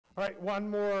All right, one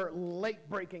more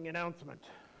late-breaking announcement.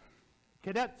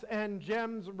 Cadets and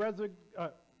GEMS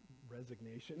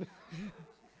resignation,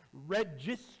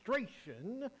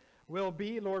 registration will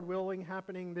be, Lord willing,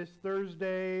 happening this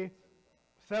Thursday,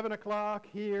 7 o'clock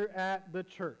here at the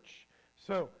church.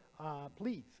 So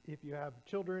please, if you have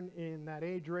children in that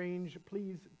age range,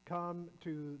 please come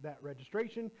to that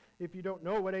registration. If you don't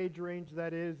know what age range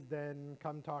that is, then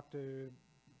come talk to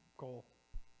Cole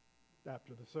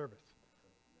after the service.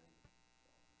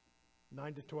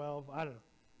 9 to 12, I don't know.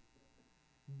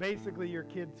 Basically, your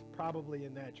kid's probably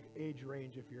in that age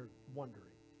range if you're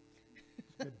wondering.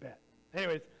 It's a good bet.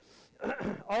 Anyways,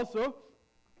 also,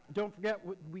 don't forget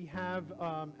we have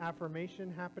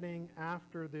affirmation happening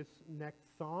after this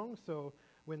next song. So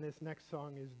when this next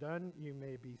song is done, you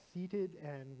may be seated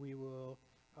and we will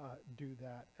do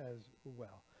that as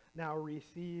well. Now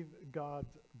receive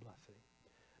God's blessing.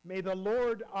 May the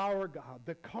Lord our God,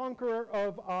 the conqueror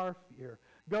of our fear,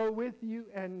 go with you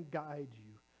and guide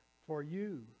you, for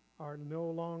you are no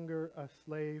longer a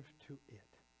slave to it.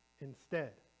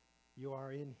 Instead, you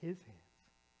are in his hands.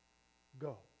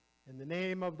 Go. In the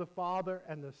name of the Father,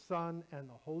 and the Son, and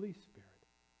the Holy Spirit.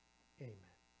 Amen.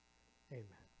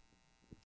 Amen.